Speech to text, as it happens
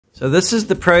So this is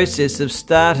the process of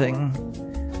starting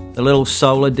the little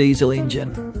solar diesel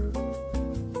engine.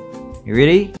 You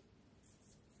ready?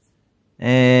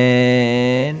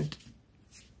 And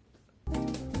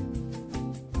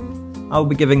I'll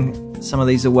be giving some of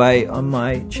these away on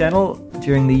my channel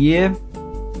during the year.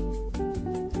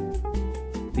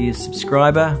 Be a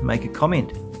subscriber, make a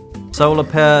comment. Solar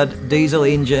powered diesel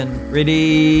engine,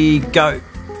 ready, go.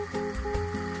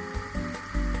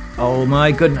 Oh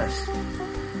my goodness.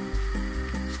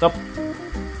 Stop.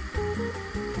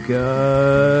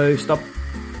 Go, stop.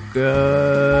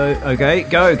 Go. Okay,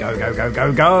 go, go, go, go,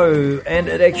 go, go. And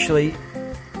it actually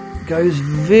goes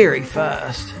very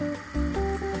fast.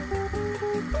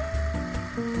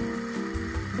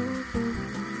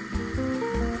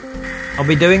 I'll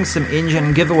be doing some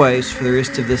engine giveaways for the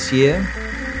rest of this year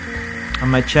on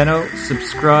my channel.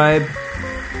 Subscribe.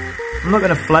 I'm not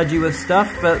going to flood you with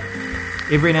stuff, but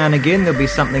every now and again there'll be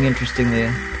something interesting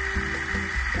there.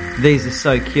 These are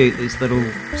so cute, these little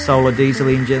solar diesel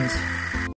engines.